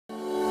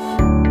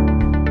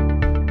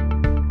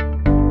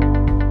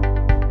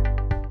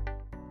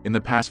In the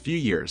past few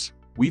years,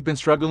 we've been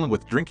struggling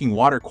with drinking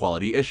water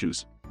quality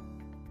issues.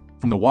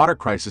 From the water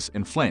crisis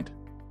in Flint,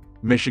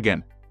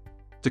 Michigan,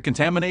 to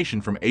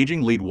contamination from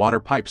aging lead water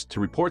pipes to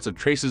reports of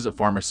traces of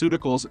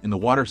pharmaceuticals in the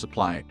water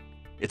supply,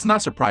 it's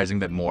not surprising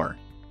that more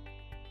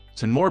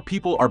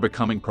people are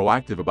becoming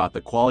proactive about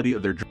the quality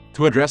of their drinks.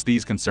 To address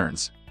these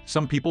concerns,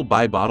 some people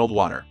buy bottled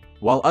water,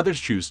 while others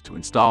choose to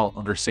install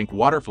under-sink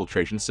water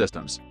filtration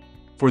systems.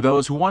 For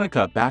those who want to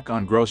cut back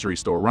on grocery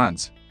store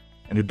runs,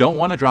 and who don't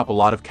want to drop a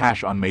lot of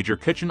cash on major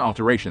kitchen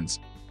alterations,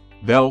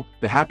 though,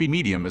 the happy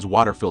medium is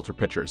water filter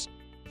pitchers.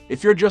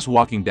 If you're just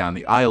walking down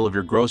the aisle of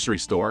your grocery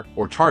store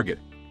or Target,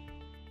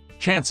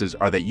 chances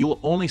are that you'll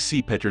only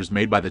see pitchers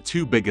made by the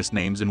two biggest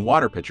names in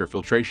water pitcher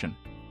filtration,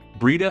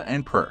 Brita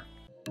and Per.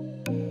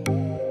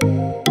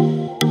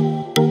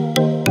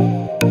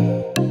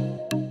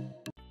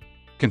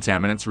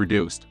 Contaminants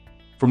reduced.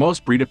 For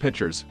most Brita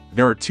pitchers,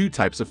 there are two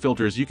types of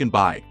filters you can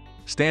buy: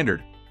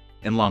 standard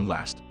and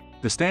long-last.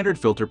 The standard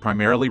filter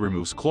primarily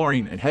removes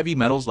chlorine and heavy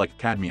metals like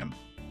cadmium,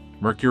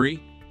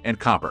 mercury, and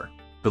copper.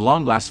 The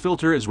long-last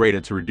filter is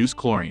rated to reduce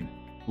chlorine,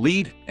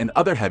 lead, and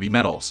other heavy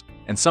metals,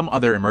 and some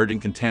other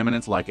emerging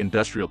contaminants like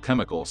industrial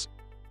chemicals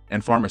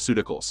and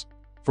pharmaceuticals.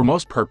 For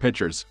most Per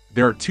pitchers,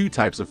 there are two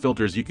types of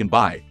filters you can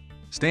buy: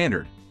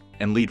 standard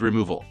and lead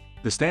removal.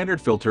 The standard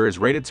filter is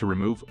rated to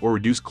remove or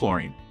reduce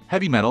chlorine,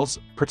 heavy metals,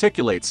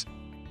 particulates,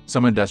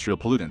 some industrial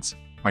pollutants,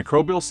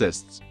 microbial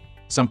cysts,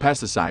 some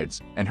pesticides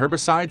and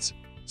herbicides,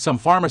 some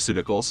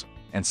pharmaceuticals,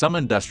 and some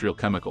industrial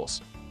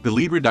chemicals. The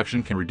lead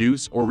reduction can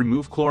reduce or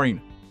remove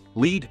chlorine,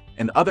 lead,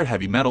 and other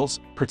heavy metals,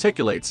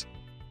 particulates,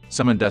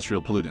 some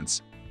industrial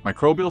pollutants,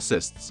 microbial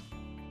cysts,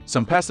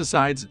 some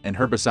pesticides and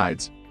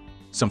herbicides,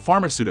 some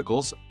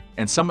pharmaceuticals,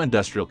 and some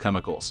industrial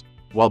chemicals.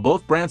 While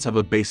both brands have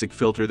a basic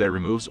filter that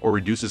removes or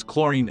reduces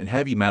chlorine and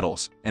heavy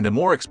metals, and a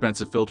more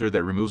expensive filter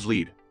that removes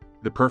lead,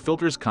 the Per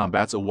filters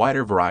combats a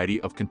wider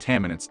variety of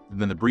contaminants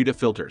than the Brita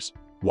filters.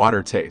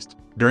 Water taste.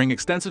 During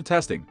extensive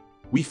testing,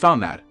 we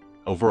found that,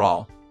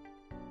 overall,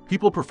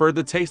 people preferred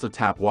the taste of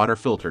tap water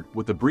filtered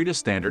with the Brita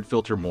standard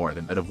filter more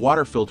than that of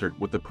water filtered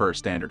with the Per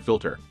standard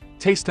filter.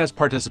 Taste test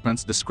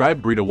participants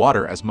described Brita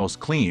water as most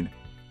clean,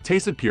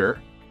 tasted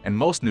pure, and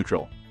most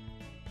neutral.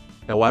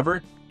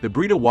 However, the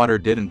Brita water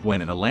didn't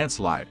win in a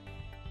landslide.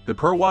 The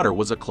Per water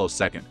was a close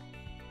second,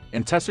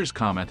 and testers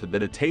commented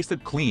that it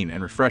tasted clean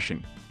and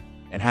refreshing,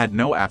 and had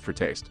no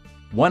aftertaste.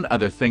 One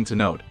other thing to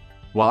note: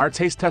 while our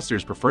taste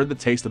testers preferred the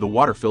taste of the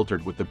water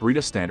filtered with the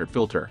Brita standard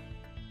filter,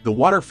 the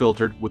water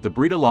filtered with the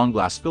Brita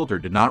long-last filter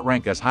did not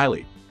rank as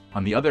highly.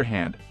 On the other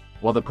hand,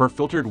 while the Per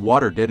filtered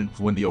water didn't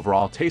win the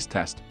overall taste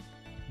test,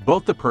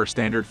 both the Per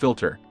standard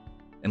filter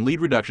and lead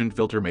reduction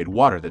filter made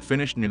water that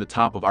finished near the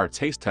top of our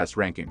taste test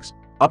rankings.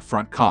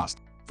 Upfront cost.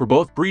 For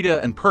both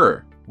Brita and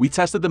Per, we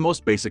tested the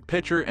most basic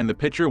pitcher and the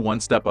pitcher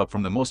one step up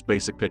from the most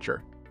basic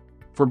pitcher.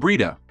 For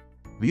Brita,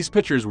 these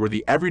pitchers were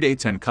the everyday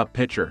 10-cup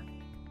pitcher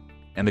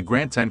and the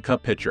grand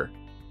 10-cup pitcher,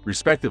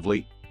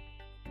 respectively.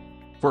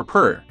 For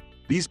Per,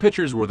 these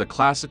pitchers were the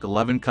classic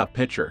 11-cup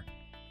pitcher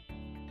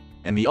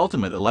and the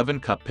ultimate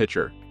 11-cup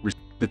pitcher.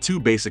 The two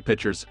basic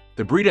pitchers,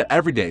 the Brita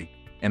Everyday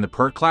and the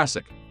Per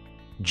Classic,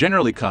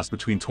 generally cost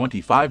between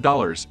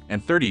 $25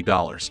 and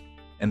 $30,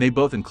 and they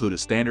both include a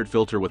standard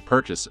filter with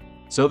purchase,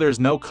 so there's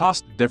no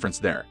cost difference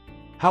there.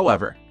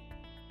 However,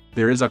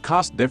 there is a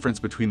cost difference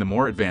between the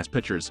more advanced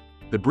pitchers,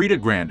 the Brita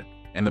Grand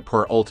and the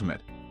Per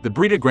Ultimate. The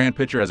Brita Grand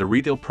pitcher has a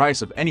retail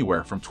price of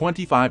anywhere from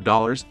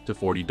 $25 to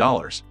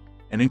 $40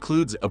 and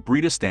includes a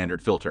Brita standard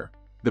filter.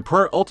 The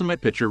Per Ultimate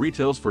pitcher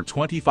retails for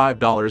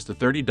 $25 to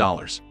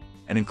 $30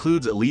 and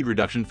includes a lead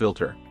reduction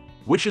filter,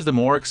 which is the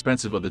more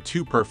expensive of the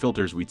two Per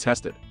filters we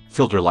tested.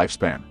 Filter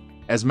lifespan.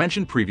 As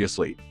mentioned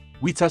previously,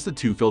 we tested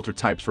two filter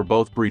types for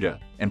both Brita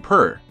and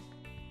Per: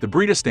 the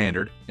Brita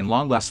standard and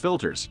long-last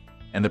filters,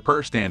 and the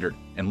Per standard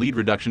and lead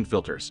reduction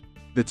filters.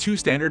 The two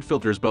standard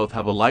filters both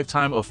have a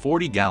lifetime of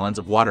 40 gallons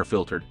of water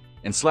filtered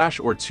in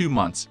or 2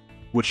 months,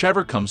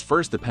 whichever comes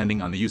first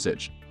depending on the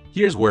usage.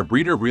 Here's where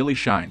Brita really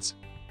shines.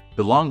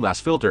 The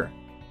long-last filter,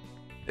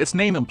 its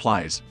name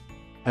implies,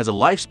 has a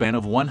lifespan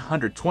of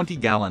 120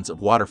 gallons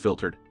of water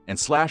filtered in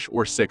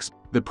or 6.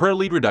 The Per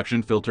lead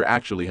reduction filter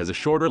actually has a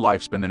shorter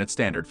lifespan than its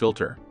standard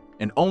filter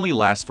and only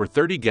lasts for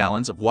 30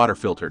 gallons of water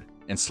filtered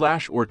in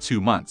or 2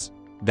 months.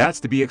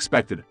 That's to be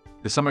expected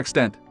to some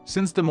extent,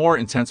 since the more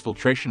intense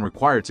filtration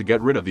required to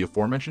get rid of the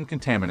aforementioned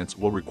contaminants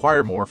will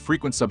require more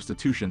frequent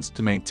substitutions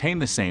to maintain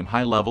the same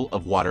high level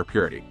of water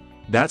purity.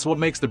 That's what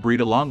makes the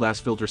Brita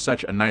long-last filter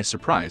such a nice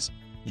surprise.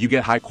 You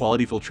get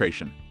high-quality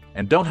filtration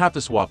and don't have to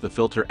swap the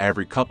filter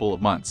every couple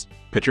of months.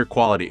 Pitcher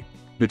quality.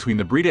 Between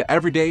the Brita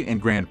Everyday and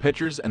Grand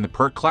pitchers and the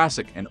Per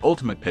Classic and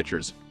Ultimate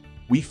pitchers,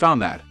 we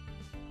found that,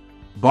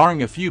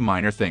 barring a few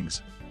minor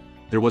things,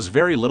 there was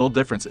very little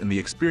difference in the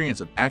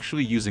experience of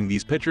actually using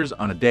these pitchers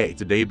on a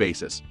day-to-day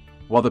basis.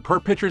 While the Per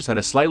pitchers had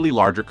a slightly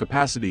larger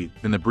capacity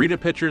than the Brita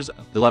pitchers,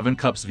 11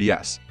 cups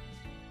vs.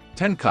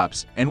 10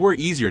 cups, and were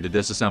easier to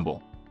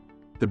disassemble,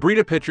 the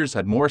Brita pitchers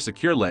had more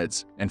secure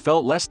lids and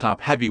felt less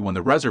top-heavy when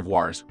the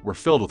reservoirs were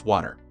filled with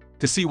water.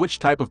 To see which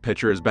type of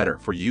pitcher is better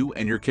for you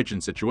and your kitchen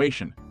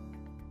situation,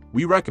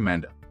 we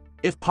recommend,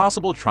 if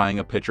possible, trying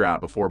a pitcher out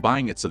before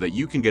buying it so that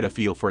you can get a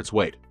feel for its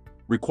weight,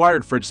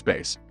 required fridge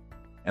space,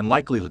 and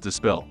likelihood to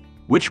spill.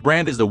 Which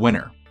brand is the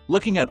winner?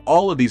 Looking at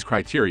all of these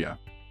criteria,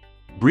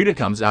 Brita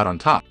comes out on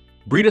top.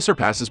 Brita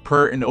surpasses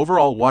per in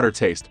overall water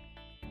taste,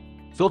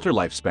 filter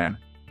lifespan,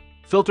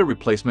 filter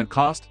replacement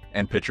cost,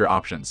 and pitcher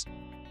options.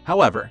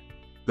 However,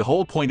 the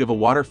whole point of a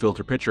water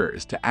filter pitcher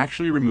is to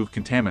actually remove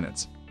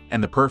contaminants,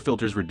 and the per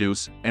filters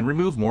reduce and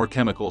remove more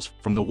chemicals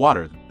from the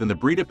water than the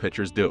Brita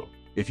pitchers do.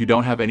 If you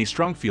don't have any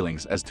strong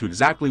feelings as to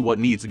exactly what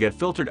needs to get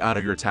filtered out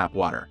of your tap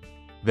water,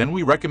 then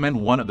we recommend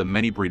one of the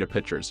many Brita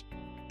pitchers.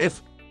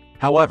 If,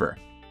 however,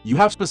 you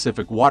have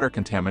specific water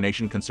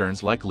contamination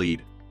concerns like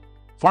lead,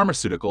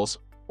 pharmaceuticals,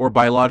 or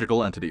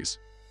biological entities,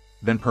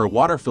 then per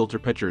water filter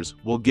pitchers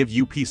will give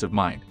you peace of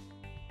mind.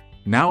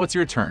 Now it's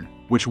your turn.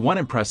 Which one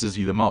impresses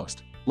you the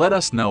most? Let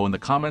us know in the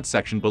comments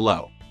section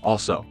below.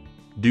 Also,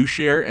 do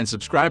share and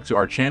subscribe to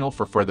our channel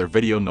for further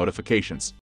video notifications.